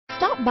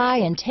Stop by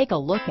and take a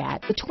look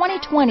at the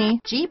 2020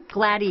 Jeep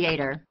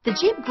Gladiator. The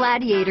Jeep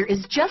Gladiator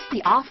is just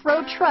the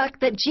off-road truck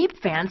that Jeep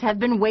fans have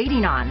been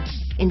waiting on.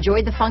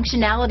 Enjoy the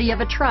functionality of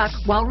a truck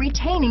while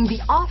retaining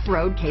the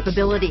off-road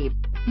capability.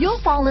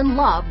 You'll fall in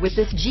love with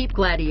this Jeep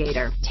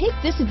Gladiator. Take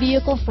this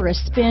vehicle for a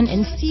spin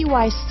and see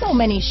why so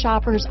many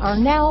shoppers are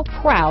now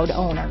proud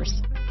owners.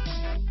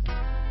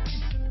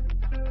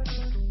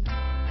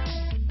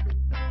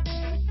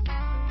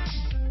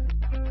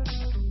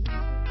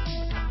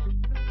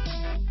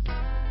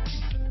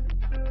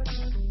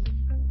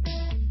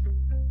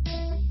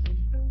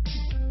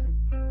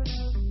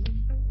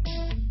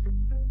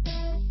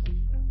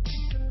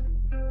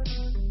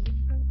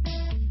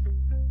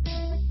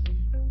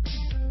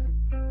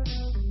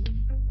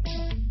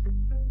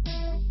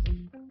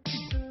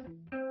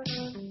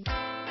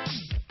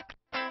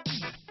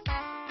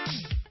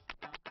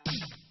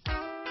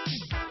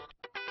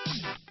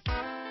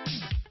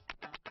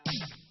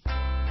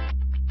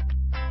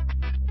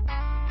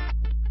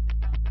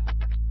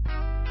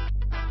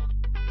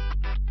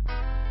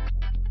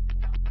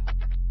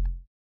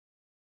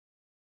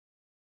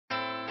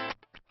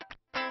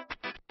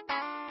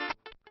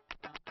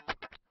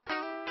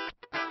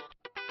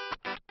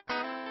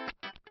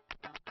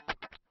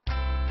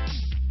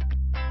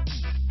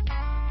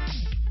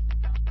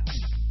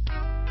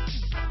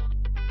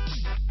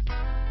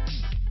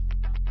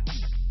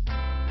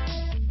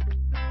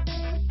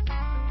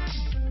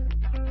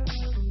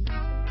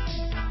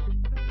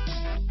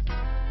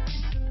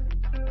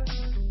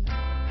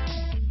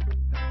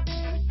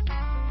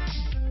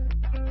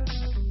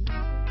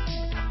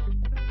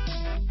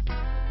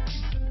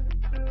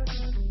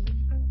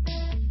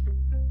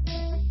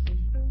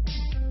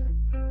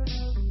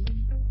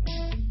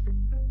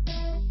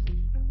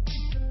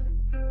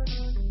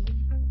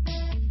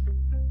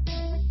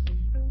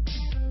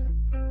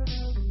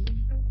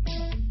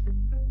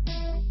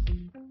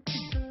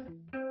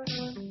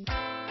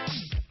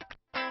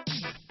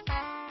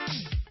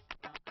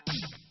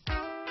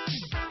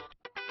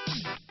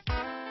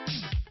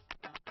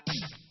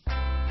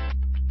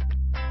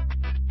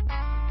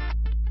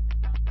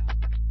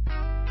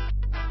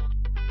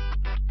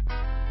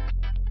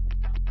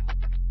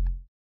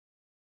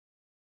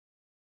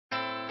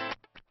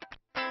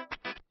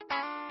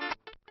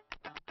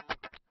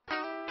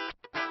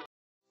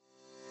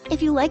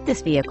 If you like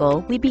this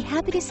vehicle, we'd be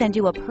happy to send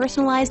you a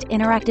personalized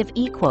interactive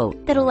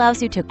e-quote that allows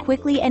you to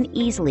quickly and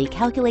easily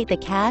calculate the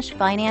cash,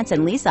 finance,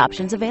 and lease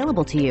options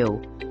available to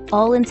you.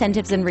 All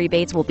incentives and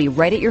rebates will be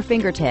right at your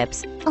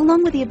fingertips,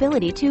 along with the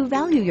ability to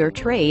value your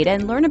trade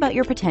and learn about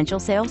your potential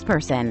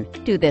salesperson.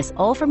 Do this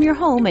all from your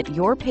home at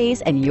your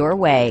pace and your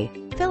way.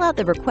 Fill out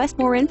the Request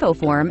More Info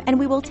form and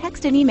we will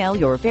text and email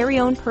your very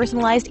own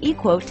personalized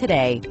e-quote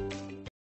today.